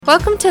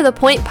Welcome to The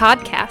Point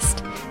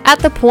Podcast. At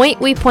The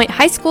Point, we point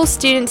high school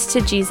students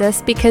to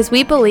Jesus because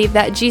we believe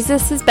that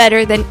Jesus is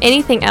better than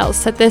anything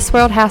else that this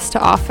world has to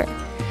offer.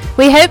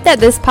 We hope that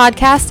this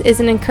podcast is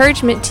an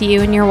encouragement to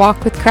you in your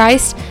walk with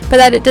Christ, but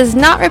that it does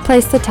not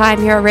replace the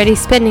time you're already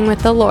spending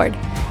with the Lord.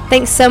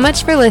 Thanks so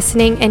much for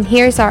listening, and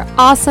here's our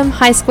awesome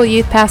high school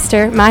youth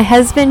pastor, my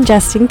husband,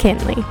 Justin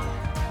Kinley.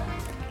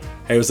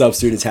 Hey, what's up,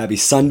 students? Happy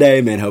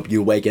Sunday, man. Hope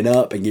you're waking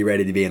up and get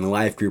ready to be in a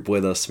life group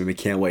with us. We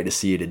can't wait to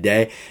see you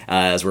today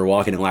as we're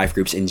walking in life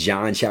groups in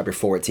John chapter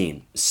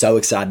 14. So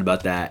excited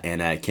about that,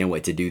 and I can't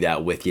wait to do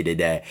that with you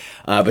today.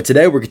 But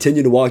today we're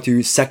continuing to walk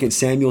through 2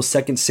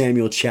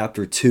 Samuel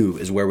chapter 2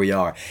 is where we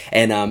are.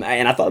 And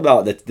I thought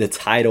about the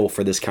title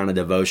for this kind of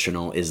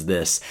devotional is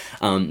this,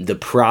 the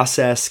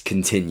process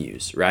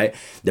continues, right?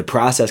 The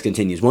process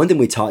continues. One thing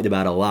we talked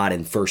about a lot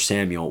in 1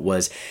 Samuel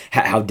was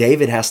how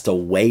David has to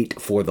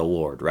wait for the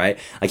Lord, right?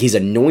 Like he's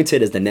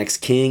anointed as the next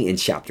king in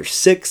chapter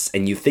 6,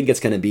 and you think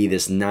it's going to be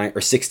this 9 or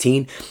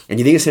 16, and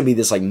you think it's going to be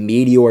this like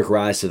meteoric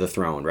rise to the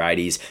throne, right?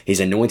 He's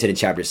anointed in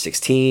chapter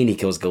 16, he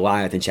kills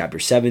Goliath in chapter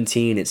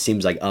 17, it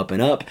seems like up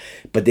and up,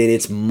 but then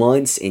it's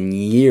months and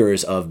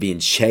years of being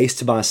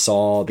chased by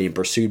Saul, being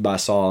pursued by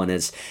Saul, and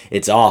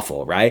it's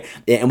awful, right?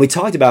 And we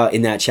talked about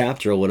in that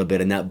chapter a little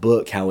bit in that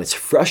book how it's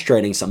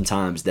frustrating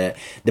sometimes that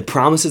the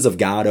promises of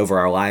God over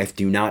our life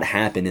do not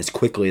happen as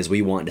quickly as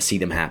we want to see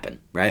them happen,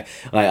 right?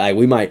 Like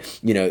we might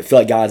feel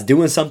like God's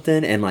doing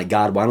something and like,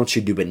 God, why don't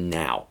you do it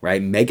now,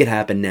 right? Make it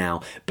happen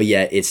now. But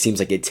yet it seems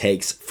like it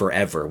takes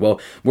forever.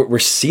 Well, we're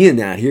seeing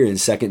that here in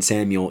 2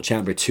 Samuel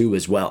chapter 2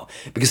 as well.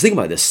 Because think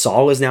about this,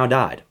 Saul has now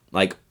died.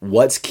 Like,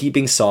 what's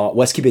keeping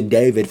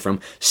David from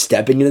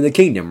stepping into the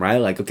kingdom, right?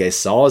 Like, okay,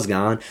 Saul is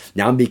gone.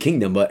 Now I'm be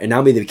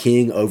the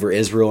king over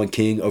Israel and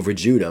king over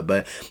Judah.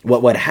 But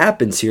what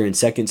happens here in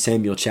 2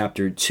 Samuel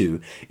chapter 2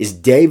 is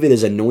David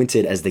is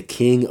anointed as the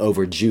king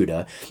over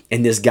Judah.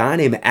 And this guy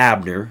named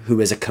Abner,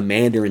 who is a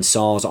commander in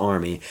Saul's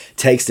army,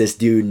 takes this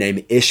dude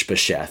named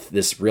Ishbosheth,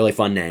 this really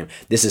fun name.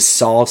 This is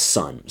Saul's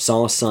son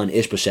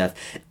Ishbosheth,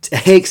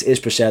 takes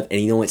Ishbosheth and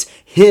anoints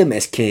him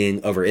as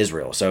king over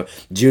Israel. So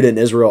Judah and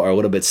Israel are a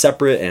little bit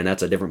separate, and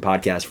that's a different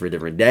podcast for a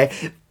different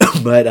day.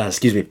 But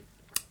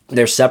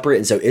they're separate,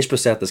 and so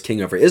Ishbosheth is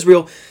king over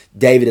Israel,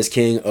 David is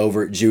king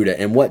over Judah.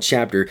 And what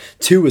chapter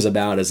 2 is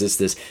about is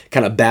this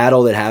kind of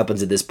battle that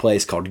happens at this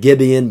place called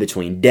Gibeon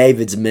between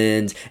David's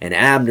men and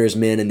Abner's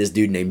men and this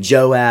dude named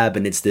Joab,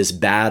 and it's this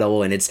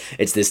battle, and it's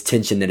this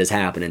tension that is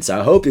happening. So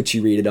I hope that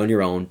you read it on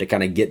your own to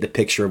kind of get the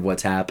picture of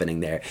what's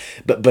happening there.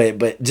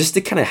 But just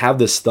to kind of have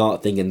this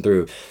thought thinking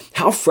through,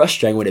 how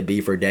frustrating would it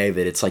be for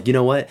David? It's like, you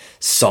know what?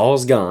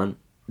 Saul's gone.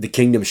 The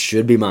kingdom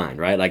should be mine,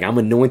 right? Like I'm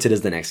anointed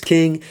as the next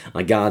king.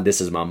 Like God, this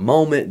is my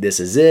moment.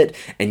 This is it.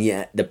 And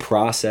yet the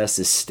process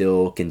is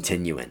still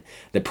continuing.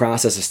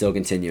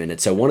 And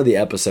so one of the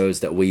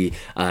episodes that we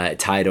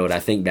titled, I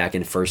think back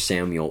in 1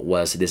 Samuel,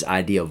 was this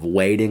idea of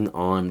waiting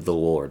on the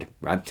Lord,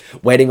 right?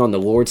 Waiting on the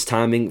Lord's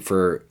timing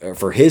for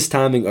his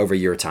timing over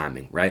your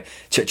timing, right?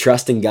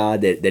 Trusting God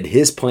that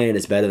his plan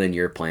is better than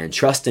your plan.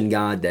 Trusting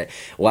God that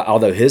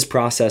although his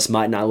process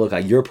might not look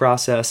like your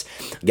process,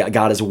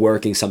 God is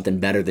working something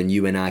better than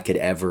you and I could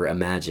ever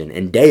imagine.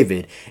 And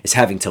David is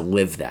having to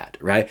live that,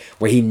 right?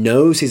 Where he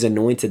knows he's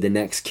anointed the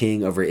next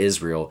king over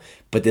Israel,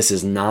 but this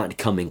is not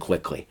coming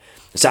quickly.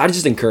 So I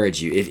just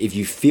encourage you, if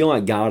you feel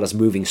like God is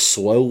moving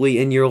slowly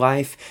in your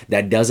life,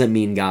 that doesn't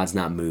mean God's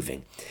not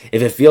moving.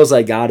 If it feels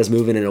like God is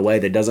moving in a way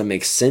that doesn't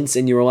make sense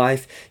in your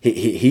life,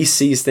 he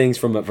sees things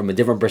from a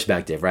different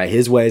perspective, right?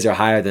 His ways are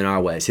higher than our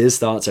ways. His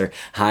thoughts are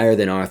higher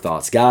than our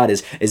thoughts. God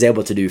is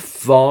able to do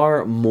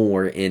far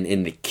more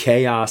in the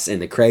chaos and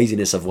the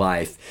craziness of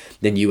life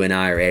than you and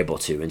I are able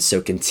to. And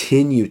so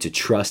continue to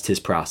trust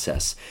his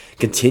process.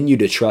 Continue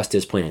to trust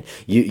his plan.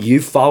 You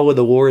follow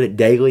the Lord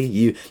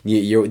daily.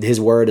 His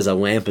word is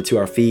a lamp unto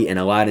our feet and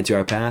a light unto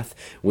our path.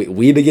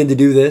 We begin to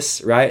do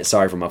this, right?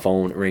 Sorry for my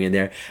phone ringing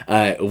there.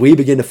 We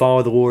begin to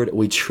follow the Lord.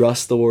 We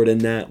trust the Lord in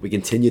that. We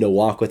continue to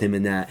walk with him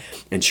in that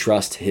and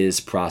trust his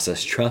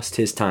process, trust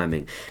his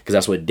timing, because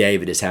that's what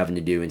David is having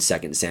to do in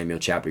 2 Samuel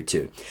chapter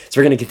 2. So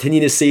we're going to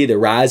continue to see the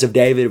rise of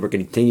David. We're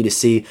going to continue to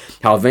see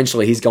how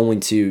eventually he's going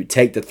to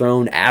take the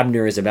throne.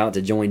 Abner is about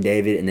to join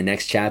David in the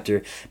next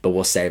chapter, but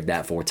we'll save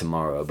that for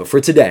tomorrow. But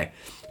for today,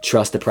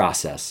 trust the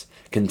process.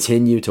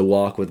 Continue to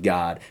walk with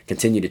God.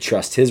 Continue to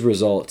trust his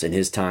results and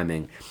his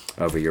timing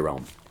over your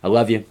own. I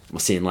love you. We'll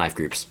see you in life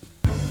groups.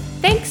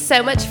 Thanks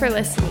so much for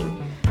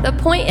listening. The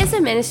Point is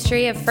a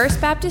ministry of First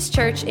Baptist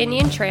Church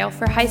Indian Trail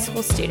for high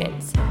school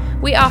students.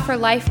 We offer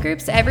life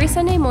groups every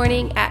Sunday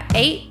morning at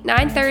 8,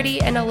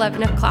 9:30, and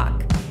 11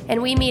 o'clock.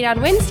 And we meet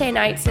on Wednesday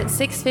nights at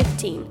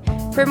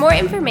 6:15. For more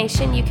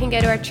information, you can go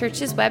to our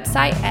church's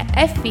website at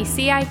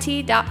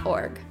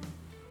fbcit.org.